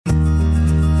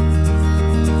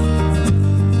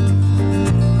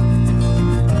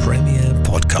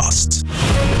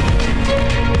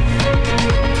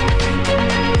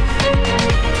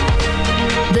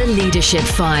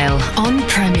Leadership File on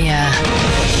Premier.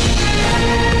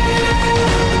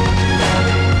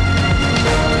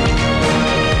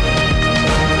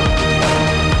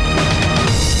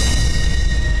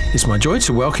 It's my joy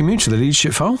to welcome you to the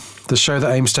Leadership File, the show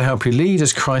that aims to help you lead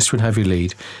as Christ would have you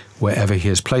lead, wherever he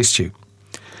has placed you.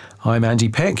 I'm Andy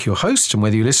Peck, your host, and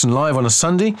whether you listen live on a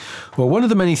Sunday or one of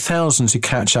the many thousands who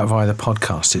catch up via the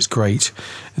podcast, it's great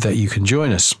that you can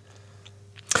join us.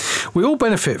 We all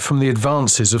benefit from the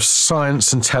advances of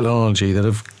science and technology that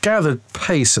have gathered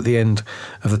pace at the end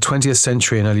of the 20th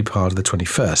century and early part of the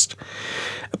 21st.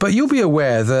 But you'll be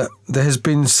aware that there has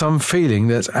been some feeling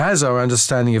that as our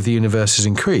understanding of the universe has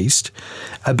increased,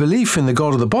 a belief in the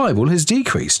God of the Bible has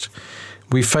decreased.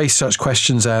 We face such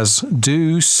questions as,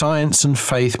 do science and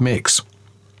faith mix?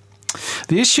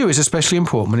 The issue is especially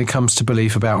important when it comes to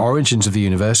belief about origins of the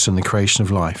universe and the creation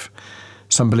of life.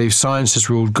 Some believe science has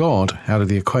ruled God out of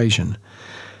the equation.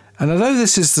 And although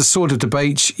this is the sort of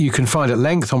debate you can find at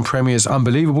length on Premier's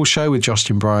Unbelievable show with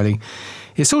Justin Briley,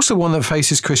 it's also one that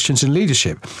faces Christians in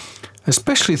leadership,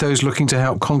 especially those looking to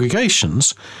help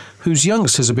congregations whose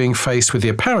youngsters are being faced with the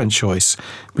apparent choice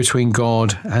between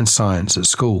God and science at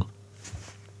school.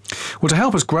 Well, to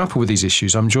help us grapple with these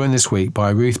issues, I'm joined this week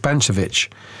by Ruth Bancewicz,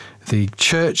 the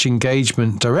Church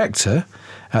Engagement Director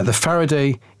at the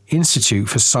Faraday Institute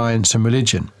for Science and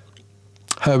Religion.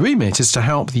 Her remit is to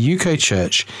help the UK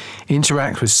Church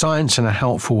interact with science in a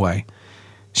helpful way.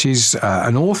 She's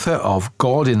an author of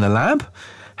God in the Lab,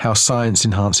 How Science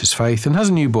Enhances Faith, and has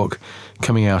a new book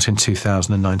coming out in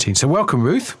 2019. So welcome,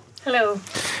 Ruth. Hello.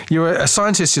 You're a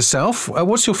scientist yourself.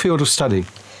 What's your field of study?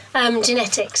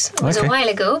 Genetics. It was a while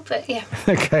ago, but yeah.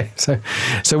 Okay. So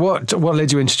what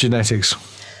led you into genetics?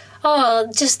 Oh,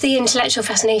 just the intellectual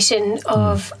fascination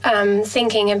of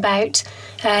thinking about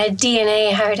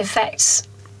DNA, how it affects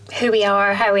who we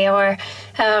are, how we are,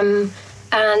 and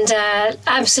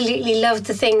absolutely loved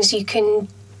the things you can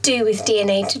do with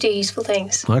DNA to do useful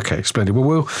things. Okay, splendid.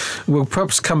 Well, we'll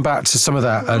perhaps come back to some of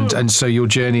that and so your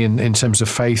journey in terms of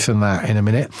faith and that in a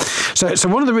minute. So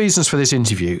one of the reasons for this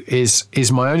interview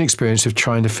is my own experience of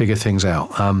trying to figure things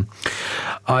out.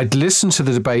 I'd listened to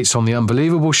the debates on the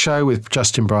Unbelievable show with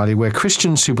Justin Briley, where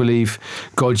Christians who believe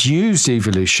God used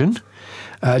evolution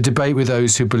debate with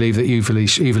those who believe that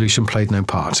evolution played no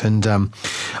part. And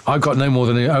I got no more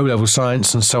than an O-level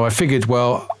science, and so I figured,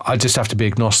 well, I just have to be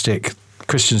agnostic.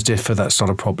 Christians differ, that's not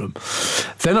a problem.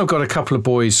 Then I've got a couple of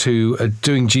boys who are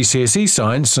doing GCSE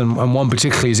science, and one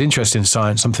particularly is interested in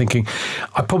science. I'm thinking,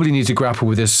 I probably need to grapple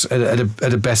with this at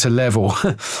a better level.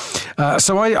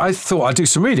 So I thought I'd do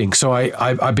some reading. So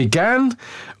I began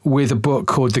with a book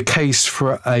called The Case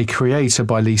for a Creator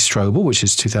by Lee Strobel, which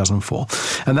is 2004.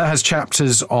 And that has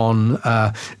chapters on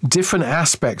different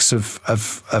aspects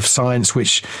of science,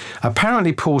 which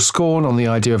apparently pour scorn on the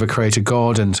idea of a creator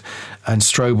God, and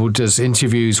Strobel does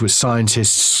interviews with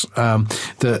scientists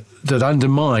that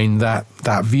undermine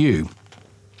that view.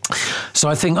 So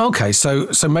I think, okay, so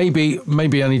maybe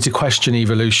I need to question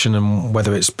evolution and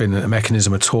whether it's been a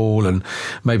mechanism at all, and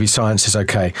maybe science is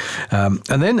okay. And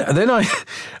then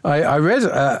I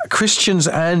read Christians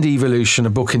and Evolution, a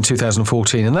book in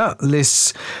 2014, and that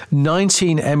lists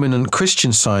 19 eminent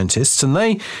Christian scientists, and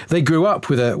they grew up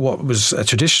with what was a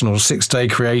traditional 6-day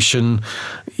creation,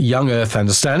 young Earth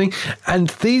understanding. And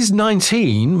these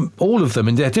 19, all of them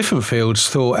in their different fields,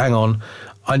 thought, hang on,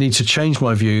 I need to change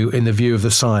my view in the view of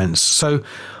the science. So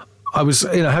I was,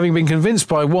 having been convinced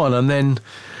by one, and then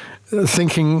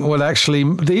thinking, well, actually,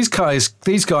 these guys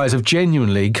have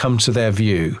genuinely come to their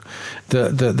view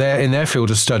that they're in their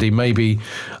field of study. Maybe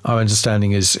our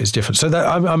understanding is different. So that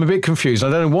I'm a bit confused. I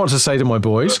don't know what to say to my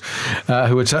boys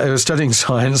who are studying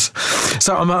science.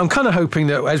 So I'm kind of hoping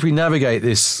that as we navigate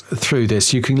through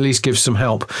this, you can at least give some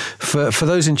help for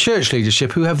those in church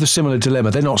leadership who have the similar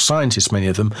dilemma. They're not scientists, many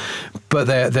of them, but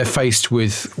they're faced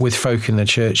with folk in their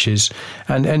churches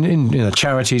and in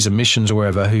charities and missions or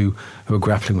wherever who are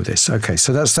grappling with this. Okay,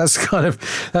 so that's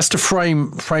to frame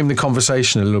the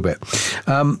conversation a little bit.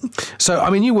 So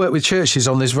I mean, you work with churches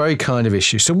on this very kind of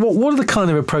issue. So what are the kind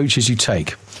of approaches you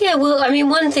take? Yeah, well, I mean,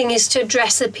 one thing is to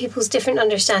address the people's different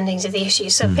understandings of the issue.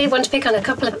 So I want to pick on a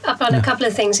couple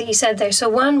of things that you said there. So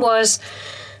one was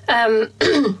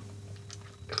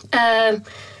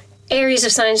areas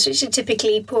of science which are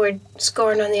typically poured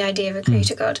scorn on the idea of a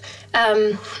creator God.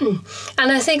 And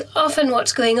I think often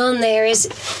what's going on there is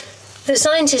the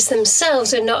scientists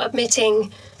themselves are not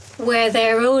admitting where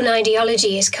their own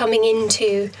ideology is coming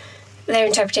into their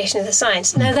interpretation of the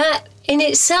science. Now that in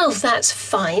itself, that's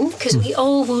fine, because we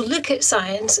all will look at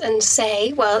science and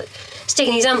say, well, let's take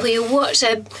an example, you watch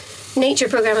a nature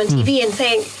program on TV and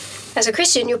think, as a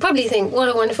Christian, you'll probably think, what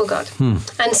a wonderful God.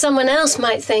 And someone else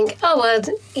might think, oh, well,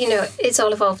 it's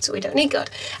all evolved, so we don't need God.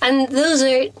 And those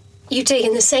are, you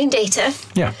taking the same data,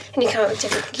 and you come up with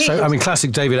different conclusions. So,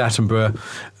 classic David Attenborough,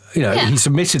 he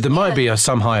submitted there might be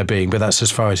some higher being, but that's as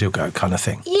far as he'll go, kind of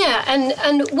thing. Yeah,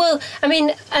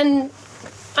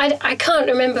 I can't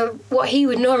remember what he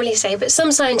would normally say, but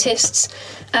some scientists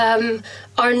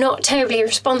are not terribly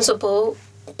responsible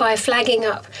by flagging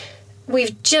up,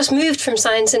 we've just moved from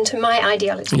science into my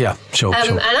ideology. Yeah, sure.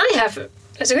 And I have,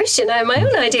 as a Christian, I have my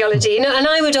own ideology, and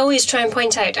I would always try and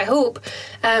point out, I hope,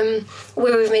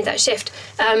 where we've made that shift.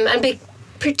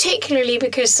 Particularly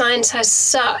because science has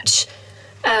such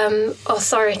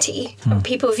authority.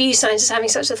 People view science as having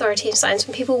such authority in science,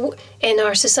 and people in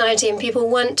our society, and people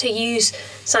want to use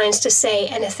science to say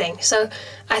anything. So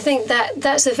I think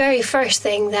that's the very first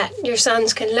thing that your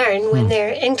sons can learn when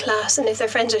they're in class, and if their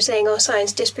friends are saying, oh,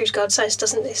 science disproves God, science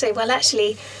doesn't, they say, well,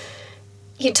 actually,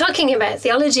 you're talking about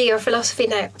theology or philosophy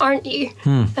now, aren't you?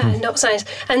 Not science.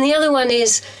 And the other one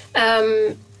is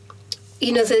I'm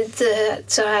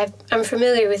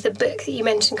familiar with the book that you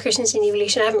mentioned, Christians in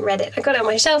Evolution. I haven't read it. I got it on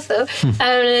my shelf, though, and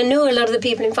I know a lot of the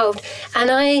people involved.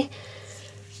 And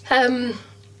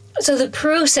so the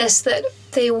process that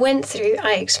they went through,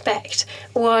 I expect,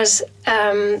 was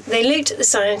they looked at the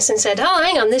science and said, oh,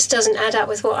 hang on, this doesn't add up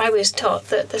with what I was taught,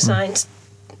 that the science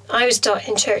I was taught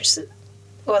in church,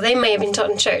 or they may have been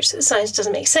taught in church, that science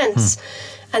doesn't make sense.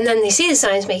 And then they see the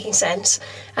science making sense,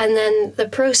 and then the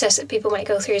process that people might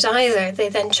go through is either they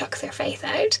then chuck their faith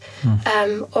out,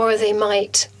 or they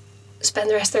might spend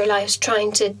the rest of their lives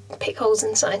trying to pick holes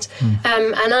in science.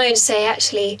 And I would say,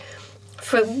 actually,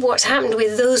 for what's happened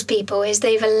with those people is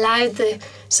they've allowed the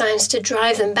science to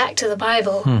drive them back to the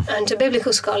Bible and to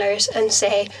biblical scholars and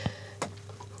say,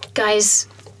 guys,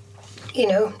 they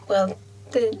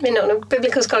may not know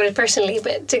biblical scholars personally,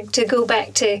 but to go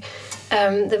back to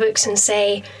the books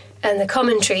and the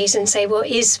commentaries and say, well,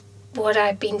 is what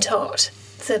I've been taught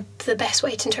the best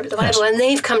way to interpret the Bible? Yes. And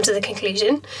they've come to the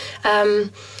conclusion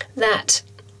that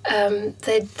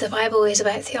the Bible is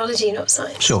about theology, not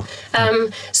science. Sure.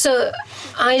 So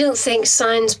I don't think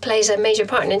science plays a major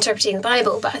part in interpreting the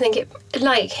Bible, but I think it,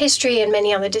 like history and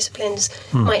many other disciplines,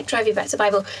 might drive you back to the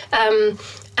Bible.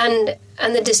 And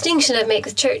the distinction I'd make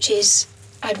with churches,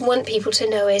 I'd want people to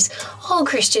know, is all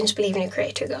Christians believe in a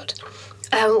creator God.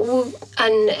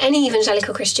 And any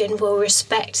evangelical Christian will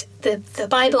respect the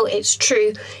Bible. It's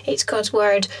true. It's God's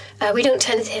word. We don't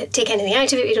tend to take anything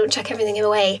out of it. We don't chuck everything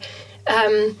away.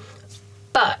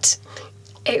 But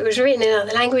it was written in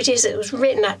other languages. It was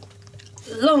written a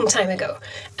long time ago.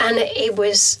 And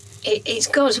it's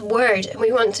God's word, and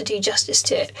we want to do justice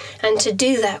to it. And to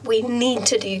do that, we need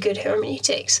to do good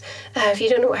hermeneutics. If you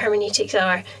don't know what hermeneutics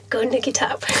are, go and look it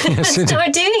up and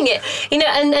start doing it.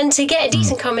 And to get a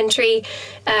decent commentary,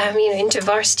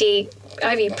 InterVarsity,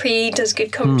 Ivy Pre does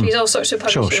good commentaries, all sorts of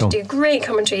publishers do great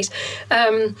commentaries,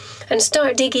 and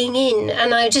start digging in.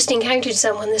 And I just encountered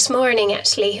someone this morning,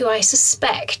 actually, who I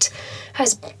suspect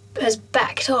has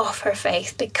backed off her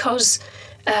faith because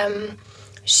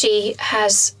she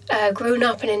has grown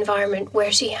up in an environment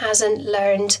where she hasn't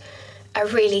learned a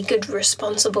really good,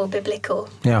 responsible biblical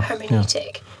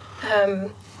hermeneutic.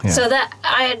 So that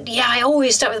I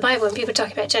always start with the Bible when people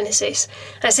talk about Genesis.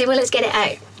 I say, well, let's get it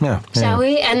out, shall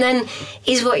we? And then,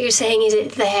 is what you're saying, is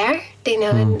it there?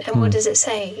 And what does it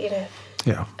say?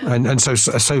 Yeah, and so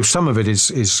some of it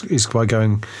is by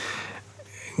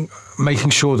making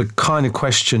sure the kind of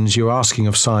questions you're asking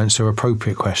of science are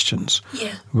appropriate questions,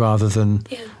 rather than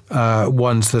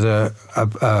ones that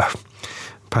are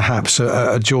perhaps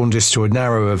a jaundiced or a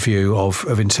narrower view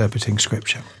of interpreting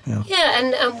Scripture. And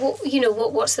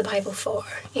what's the Bible for?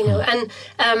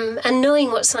 And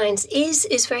knowing what science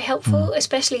is very helpful,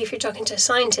 especially if you're talking to a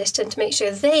scientist, and to make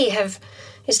sure they have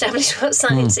established what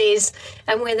science is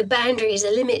and where the boundaries, the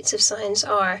limits of science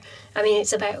are. I mean,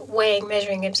 it's about weighing,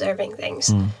 measuring, observing things.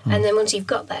 And then once you've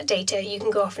got that data, you can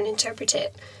go off and interpret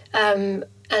it. And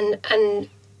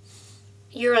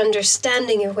your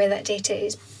understanding of where that data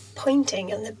is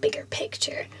pointing and the bigger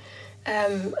picture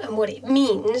and what it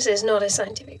means is not a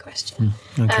scientific question.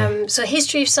 So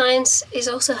history of science is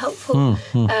also helpful.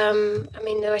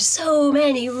 There are so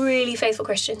many really faithful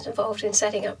Christians involved in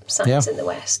setting up science in the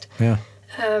West.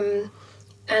 And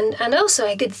also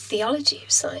a good theology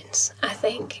of science, I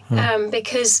think,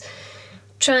 because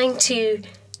trying to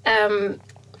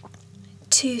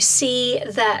see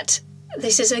that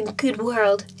this is a good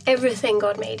world, everything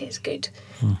God made is good,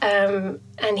 and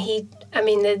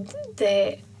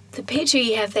the picture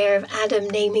you have there of Adam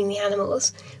naming the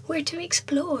animals, we're to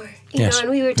explore, Yes. and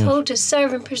we were told to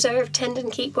serve and preserve, tend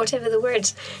and keep, whatever the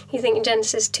words you think in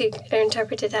Genesis 2 are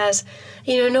interpreted as,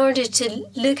 in order to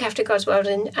look after God's world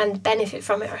and benefit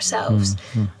from it ourselves,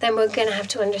 then we're going to have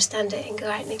to understand it and go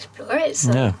out and explore it.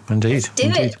 So Yeah, indeed. let's do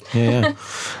Indeed. it.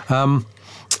 Yeah.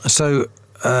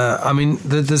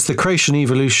 There's the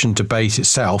creation-evolution debate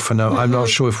itself, and I'm not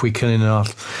sure if we can, in our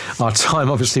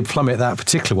time, obviously plummet that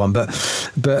particular one.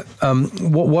 But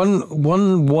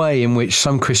one way in which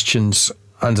some Christians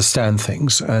understand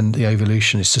things and the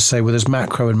evolution is to say, well, there's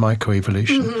macro and micro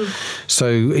evolution. So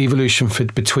evolution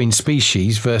between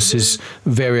species versus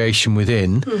variation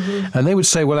within. And they would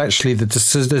say, well, actually,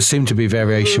 there seem to be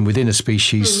variation within a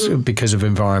species because of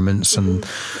environments, and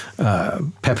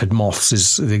peppered moths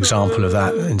is the example of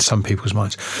that in some people's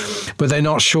minds. But they're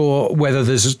not sure whether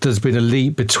there's been a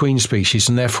leap between species,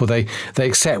 and therefore they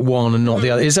accept one and not the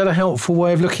other. Is that a helpful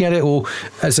way of looking at it? Or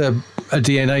as a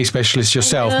DNA specialist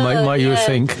yourself, might you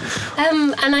think?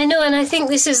 And I think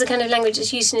this is the kind of language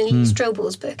that's used in Lee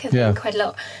Strobel's book, I think, quite a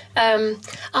lot.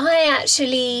 I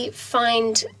actually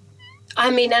find,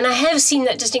 and I have seen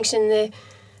that distinction in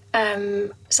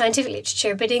the scientific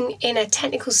literature, but in a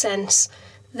technical sense,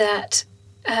 that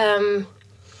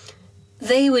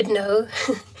they would know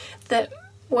that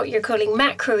what you're calling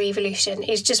macroevolution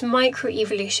is just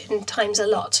microevolution times a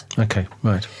lot. Okay,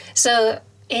 right. So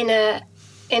in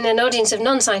an audience of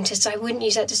non-scientists, I wouldn't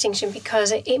use that distinction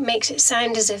because it makes it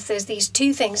sound as if there's these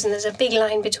two things and there's a big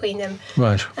line between them.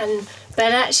 Right.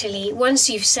 But actually, once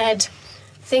you've said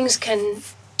things can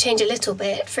change a little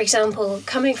bit, for example,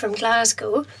 coming from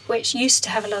Glasgow, which used to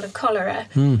have a lot of cholera,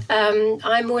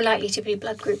 I'm more likely to be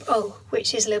blood group O,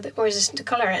 which is a little bit more resistant to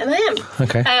cholera, and I am.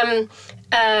 Okay.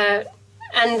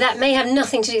 And that may have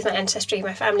nothing to do with my ancestry.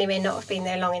 My family may not have been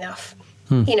there long enough.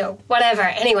 Whatever.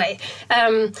 Anyway,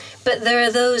 but there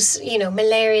are those,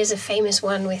 malaria is a famous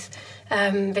one with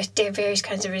various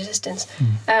kinds of resistance.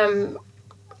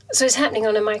 So it's happening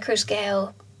on a micro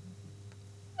scale.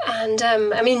 And,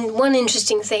 one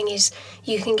interesting thing is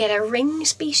you can get a ring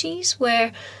species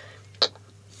where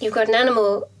you've got an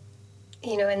animal,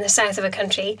 in the south of a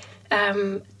country,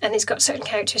 and it's got certain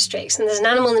characteristics. And there's an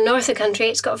animal in the north of the country,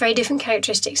 it's got very different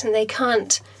characteristics, and they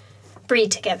can't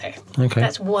breed together. Okay.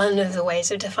 That's one of the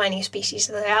ways of defining a species.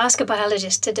 So they ask a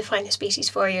biologist to define a species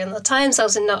for you, and they'll tie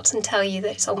themselves in knots and tell you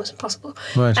that it's almost impossible.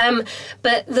 Right.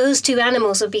 But those two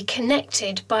animals will be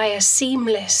connected by a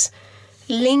seamless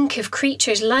link of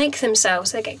creatures like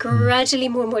themselves that get gradually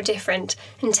more and more different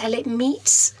until it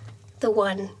meets the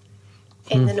one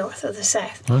in the north or the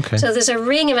south. Okay. So there's a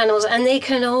ring of animals, and they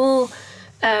can all...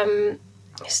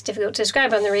 it's difficult to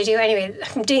describe on the radio. Anyway,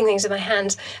 I'm doing things with my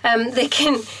hands.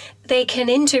 They can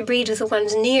interbreed with the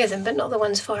ones near them, but not the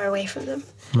ones far away from them.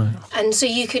 Right. And so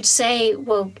you could say,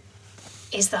 well,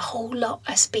 is the whole lot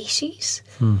a species?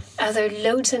 Are there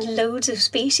loads and loads of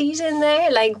species in there?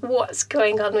 Like, what's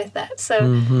going on with that? So,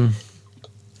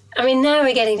 now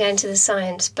we're getting down to the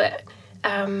science, but,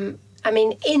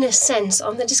 in a sense,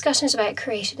 on the discussions about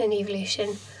creation and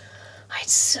evolution, I'd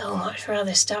so much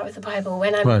rather start with the Bible.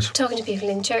 When I'm talking to people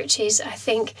in churches, I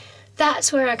think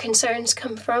that's where our concerns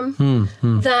come from.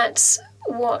 That's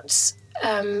what's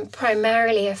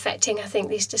primarily affecting, I think,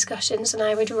 these discussions. And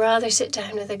I would rather sit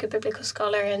down with a good biblical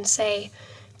scholar and say,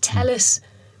 tell us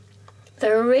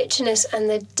the richness and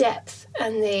the depth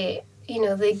and the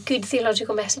good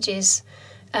theological messages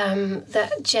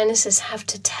that Genesis have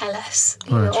to tell us.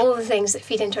 All the things that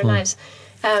feed into our lives.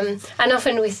 And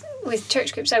often with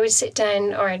church groups, I would sit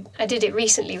down, or I did it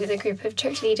recently with a group of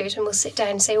church leaders, and we'll sit down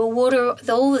and say, well, what are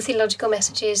all the theological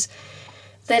messages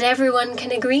that everyone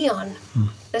can agree on?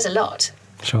 There's a lot.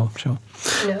 Sure.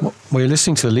 Well, you're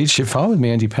listening to The Leadership File with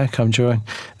me, Andy Peck. I'm joined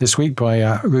this week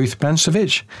by Ruth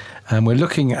Bancewicz, and we're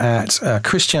looking at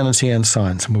Christianity and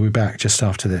science, and we'll be back just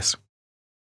after this.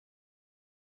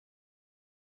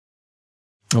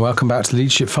 Welcome back to the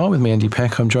Leadership File with me, Andy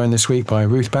Peck. I'm joined this week by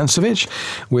Ruth Bancewicz.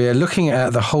 We're looking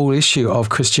at the whole issue of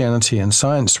Christianity and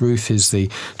science. Ruth is the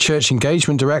Church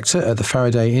Engagement Director at the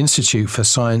Faraday Institute for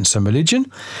Science and Religion.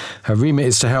 Her remit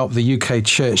is to help the UK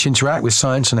Church interact with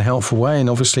science in a helpful way. And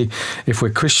obviously, if we're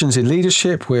Christians in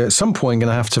leadership, we're at some point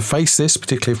going to have to face this,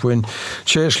 particularly if we're in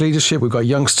church leadership. We've got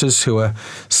youngsters who are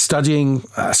studying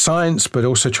science, but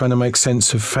also trying to make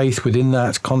sense of faith within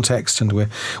that context. And we're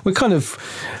kind of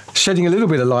shedding a little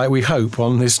bit a light, we hope,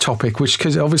 on this topic, which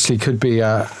could be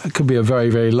a very,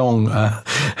 very long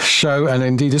show, and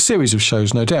indeed a series of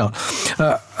shows, no doubt.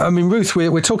 I mean, Ruth,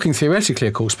 we're talking theoretically,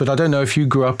 of course, but I don't know if you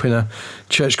grew up in a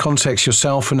church context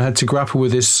yourself and had to grapple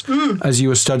with this as you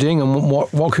were studying, and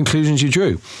what conclusions you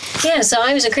drew. Yeah, so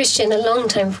I was a Christian a long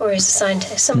time before I was a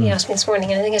scientist. Somebody asked me this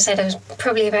morning, and I think I said I was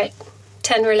probably about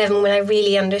 10 or 11 when I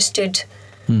really understood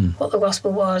what the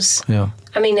gospel was. Yeah.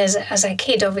 I mean, as a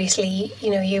kid, obviously,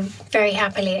 you very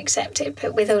happily accept it,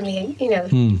 but with only,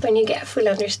 when you get a full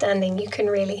understanding, you can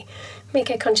really make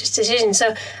a conscious decision.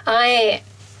 So I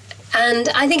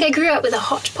think I grew up with a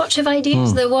hodgepodge of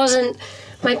ideas. There wasn't,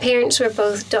 my parents were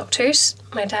both doctors.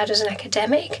 My dad was an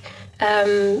academic.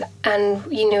 And,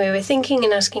 we were thinking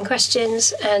and asking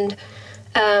questions and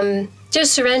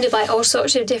just surrounded by all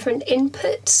sorts of different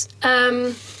inputs.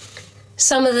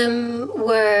 Some of them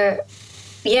were,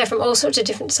 from all sorts of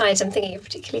different sides. I'm thinking of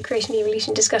particularly creation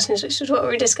evolution discussions, which was what we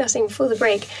were discussing before the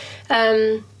break.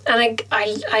 And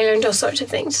I learned all sorts of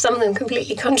things, some of them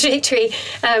completely contradictory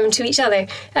to each other.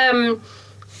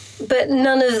 But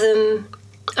none of them,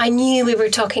 I knew we were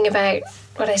talking about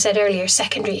what I said earlier,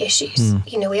 secondary issues.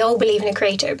 We all believe in a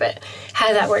creator, but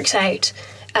how that works out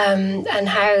and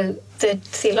how the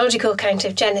theological account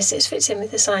of Genesis fits in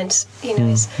with the science,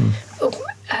 is...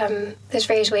 there's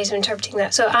various ways of interpreting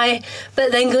that.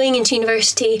 But then going into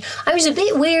university, I was a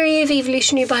bit wary of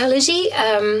evolutionary biology,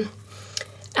 and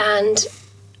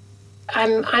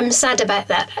I'm sad about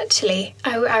that, actually.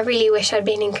 I really wish I'd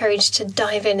been encouraged to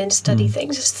dive in and study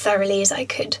things as thoroughly as I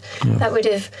could. Yeah. That would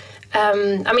have,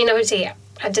 obviously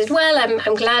I did well.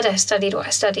 I'm glad I studied what I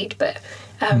studied, but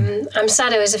I'm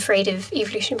sad I was afraid of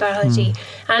evolutionary biology.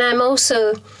 And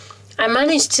I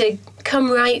managed to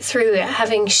come right through it,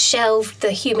 having shelved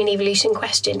the human evolution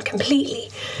question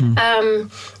completely. And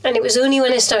it was only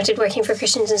when I started working for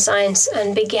Christians in Science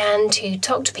and began to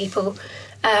talk to people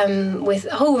with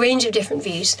a whole range of different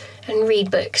views and read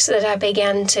books that I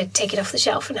began to take it off the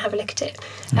shelf and have a look at it.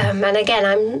 And again,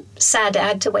 I'm sad I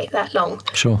had to wait that long.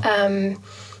 Sure.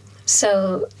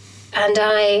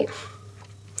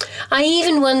 I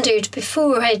even wondered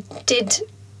before I did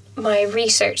my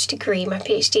research degree, my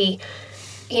PhD,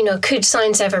 could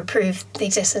science ever prove the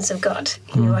existence of God?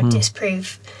 Or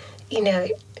disprove,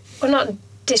 not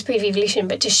disprove evolution,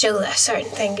 but to show that a certain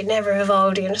thing could never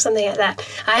evolved, something like that.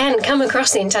 I hadn't come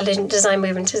across the intelligent design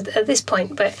movement at this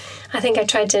point, but I think I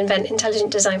tried to invent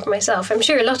intelligent design for myself. I'm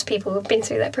sure a lot of people have been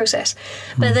through that process.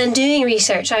 But then doing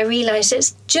research, I realised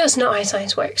it's just not how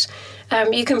science works.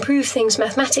 You can prove things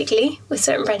mathematically with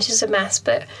certain branches of maths,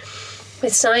 but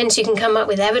with science you can come up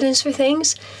with evidence for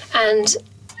things, and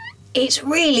it's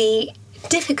really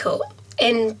difficult.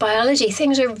 In biology,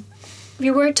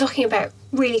 you were talking about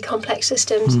really complex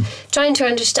systems. Trying to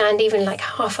understand even like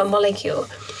half a molecule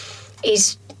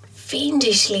is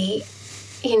fiendishly,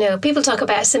 people talk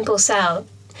about a simple cell.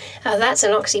 That's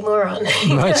an oxymoron.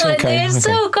 Right, okay. It's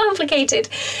so complicated,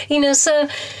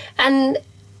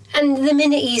 and the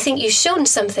minute you think you've shown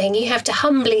something, you have to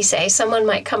humbly say someone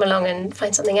might come along and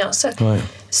find something else.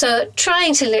 So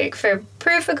trying to look for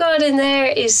proof of God in there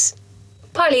is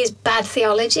partly bad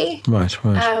theology. Right.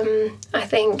 I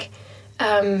think,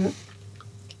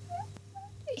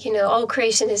 all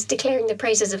creation is declaring the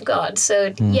praises of God.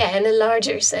 So in a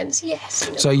larger sense, yes.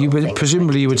 So you would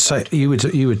presumably you would say you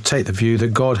would take the view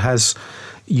that God has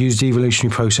used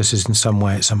evolutionary processes in some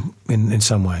way, in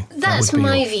some way. That's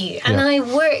my view. And I've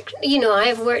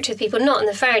worked with people, not in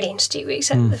the Faraday Institute, we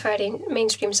accept the Faraday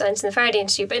mainstream science in the Faraday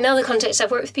Institute, but in other contexts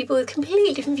I've worked with people with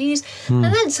completely different views, and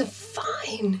that's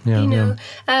fine,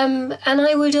 And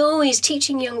I would always,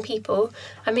 teaching young people,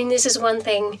 this is one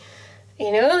thing,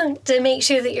 to make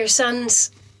sure that your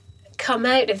sons come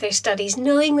out of their studies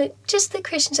knowing that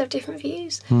Christians have different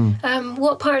views.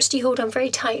 What parts do you hold on very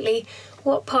tightly?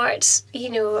 What parts,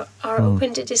 are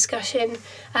open to discussion,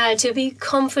 to be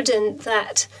confident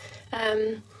that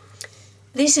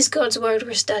this is God's word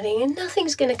we're studying, and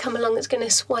nothing's going to come along that's going to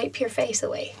swipe your faith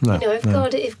away.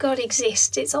 If God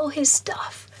exists, it's all His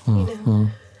stuff.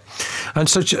 And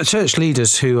so, church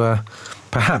leaders who are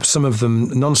perhaps some of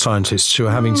them non-scientists who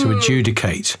are having to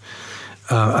adjudicate,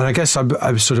 and I guess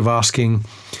I was sort of asking,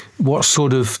 what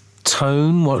sort of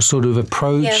tone, what sort of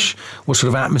approach, what sort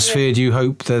of atmosphere do you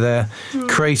hope that they're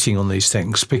creating on these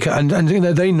things? Because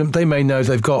they may know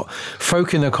they've got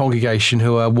folk in their congregation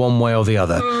who are one way or the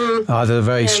other, either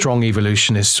very strong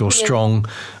evolutionists or strong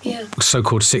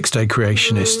so-called six-day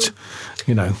creationists,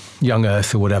 young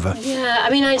Earth or whatever. Yeah,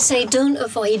 I'd say don't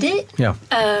avoid it. Yeah.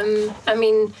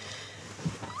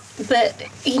 But,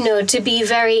 to be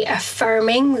very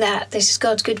affirming that this is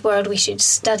God's good world, we should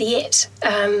study it.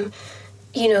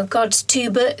 God's two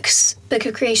books, Book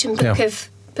of Creation,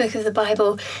 Book of the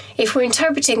Bible, if we're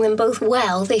interpreting them both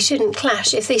well, they shouldn't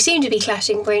clash. If they seem to be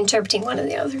clashing, we're interpreting one or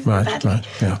the other badly. Right,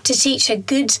 yeah. To teach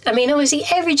obviously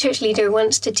every church leader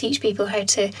wants to teach people how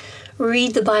to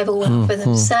read the Bible well for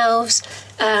themselves,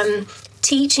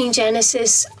 teaching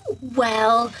Genesis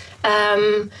well,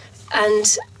 and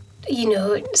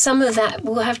some of that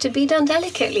will have to be done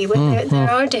delicately when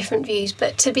there are different views,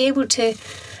 but to be able to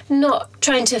not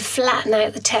trying to flatten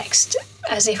out the text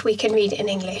as if we can read it in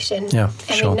English. And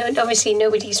obviously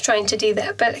nobody's trying to do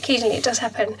that, but occasionally it does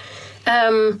happen.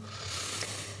 I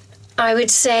would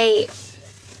say,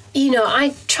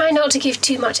 I try not to give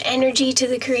too much energy to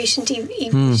the creation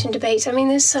evolution debates. I mean,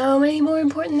 there's so many more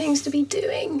important things to be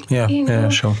doing. Yeah,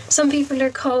 sure. Some people are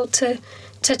called to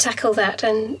tackle that,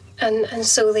 and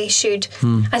so they should.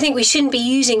 I think we shouldn't be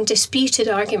using disputed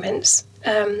arguments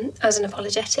as an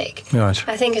apologetic. Right.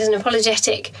 I think as an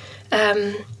apologetic,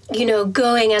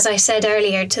 going, as I said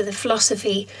earlier, to the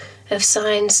philosophy of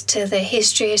science, to the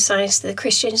history of science, to the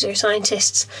Christians or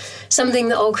scientists, something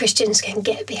that all Christians can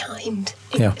get behind,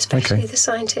 especially the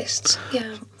scientists.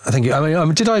 Yeah. I think.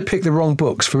 Did I pick the wrong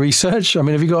books for research? I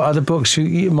mean, have you got other books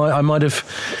I might have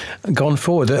gone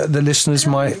forward that the listeners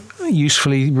might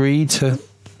usefully read?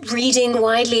 Reading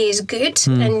widely is good,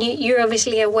 and you're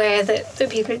obviously aware that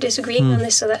people are disagreeing on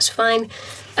this, so that's fine.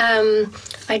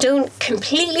 I don't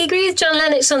completely agree with John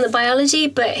Lennox on the biology,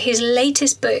 but his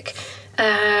latest book,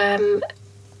 I've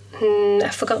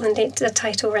forgotten the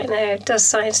title right now, Does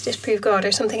Science Disprove God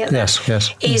or something like that?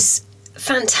 Yes. Is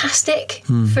fantastic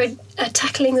for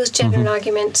tackling those general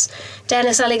arguments.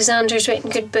 Dennis Alexander's written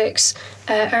good books.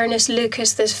 Ernest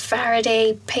Lucas, there's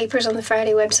Faraday papers on the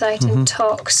Faraday website and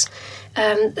talks.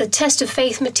 The test of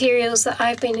faith materials that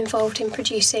I've been involved in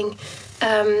producing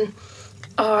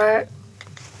are,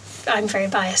 I'm very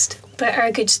biased, but are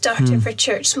a good starter for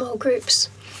church small groups.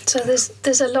 So there's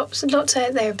lots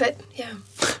out there, but yeah.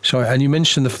 Sorry, and you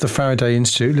mentioned the Faraday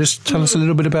Institute. Just tell us a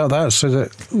little bit about that so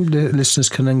that the listeners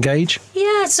can engage.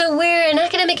 Yeah, so we're an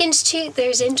academic institute.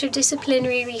 There's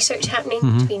interdisciplinary research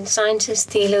happening between scientists,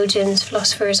 theologians,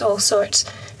 philosophers, all sorts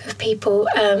of people,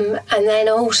 and then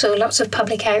also lots of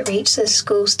public outreach. The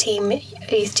schools team,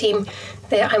 youth team.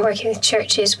 I'm working with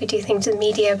churches, we do things in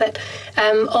media, but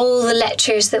all the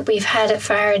lectures that we've had at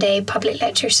Faraday, public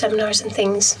lectures, seminars and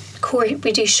things, we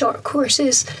do short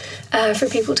courses for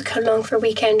people to come along for a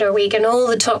weekend or week, and all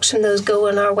the talks from those go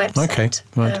on our website. Okay,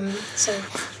 right. So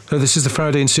this is the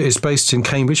Faraday Institute. It's based in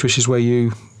Cambridge, which is where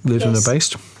you live and are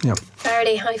based. Yeah.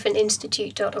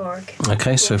 Faraday-institute.org.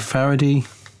 Okay, so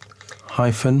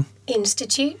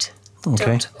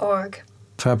Faraday-institute.org.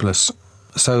 Fabulous.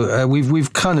 So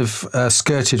we've kind of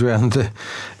skirted around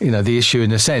the issue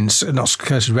in a sense, not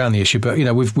skirted around the issue, but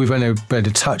we've only been able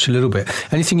to touch a little bit.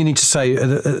 Anything you need to say,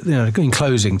 in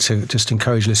closing, to just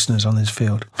encourage listeners on this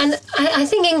field? And I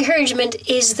think encouragement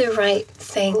is the right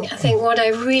thing. I think what I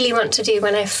really want to do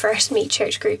when I first meet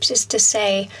church groups is to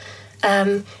say,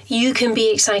 you can be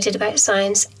excited about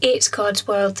science. It's God's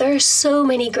world. There are so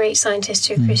many great scientists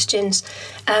who are Christians.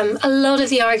 A lot of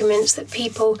the arguments that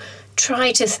people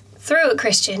try to throw at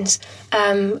Christians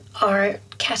are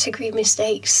category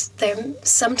mistakes. They're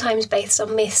sometimes based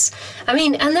on myths. I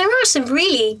mean, and there are some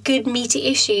really good meaty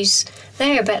issues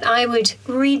there, but I would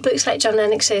read books like John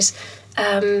Lennox's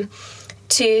to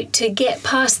get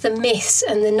past the myths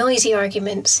and the noisy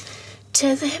arguments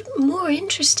to the more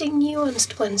interesting,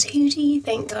 nuanced ones. Who do you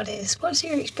think God is? What's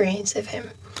your experience of him?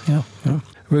 Yeah.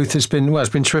 Ruth, it's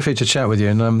been terrific to chat with you,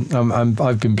 and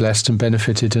I've been blessed and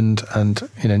benefited, and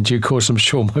in due course, I'm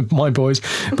sure my boys,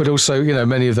 but also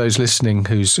many of those listening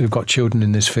who've got children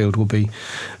in this field would be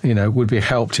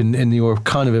helped in your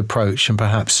kind of approach, and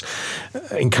perhaps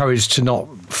encouraged to not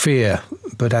fear,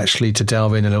 but actually to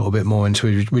delve in a little bit more and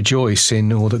to rejoice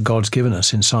in all that God's given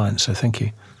us in science. So thank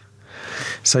you.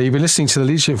 So you've been listening to The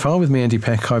Leadership File with me, Andy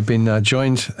Peck. I've been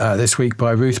joined this week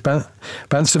by Ruth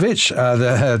Bancewicz.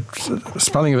 The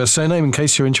spelling of her surname, in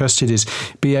case you're interested, is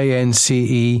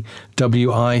Bancewicz.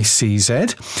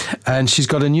 And she's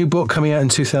got a new book coming out in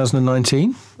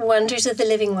 2019. Wonders of the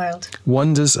Living World.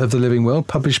 Wonders of the Living World,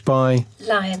 published by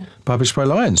Lion.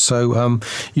 So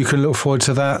you can look forward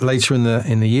to that later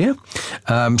in the year.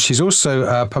 She's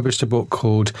also published a book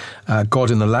called God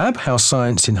in the Lab: How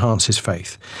Science Enhances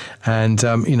Faith. And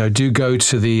do go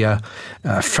to the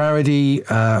Faraday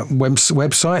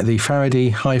website, the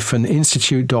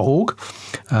Faraday-Institute.org,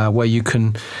 where you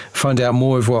can find out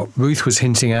more of what Ruth was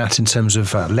hinting at in terms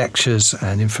of lectures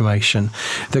and information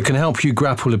that can help you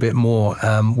grapple a bit more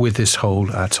with this whole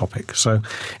topic. So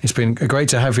it's been great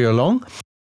to have you along.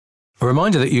 A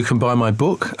reminder that you can buy my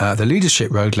book, The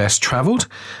Leadership Road Less Travelled,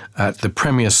 at the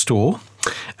Premier Store,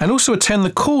 and also attend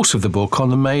the course of the book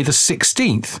on May the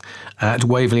 16th at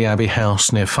Waverley Abbey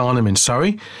House near Farnham in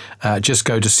Surrey. Just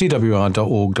go to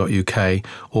cwr.org.uk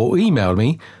or email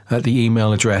me at the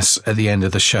email address at the end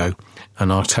of the show,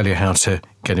 and I'll tell you how to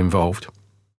get involved.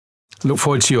 Look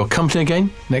forward to your company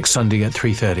again next Sunday at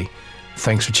 3:30.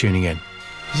 Thanks for tuning in.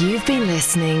 You've been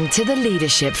listening to The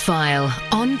Leadership File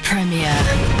on Premier.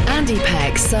 Andy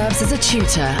Peck serves as a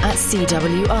tutor at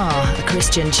CWR, a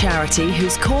Christian charity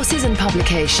whose courses and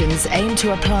publications aim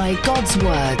to apply God's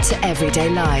Word to everyday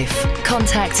life.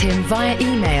 Contact him via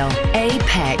email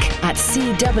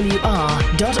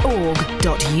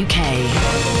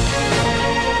apeck@cwr.org.uk.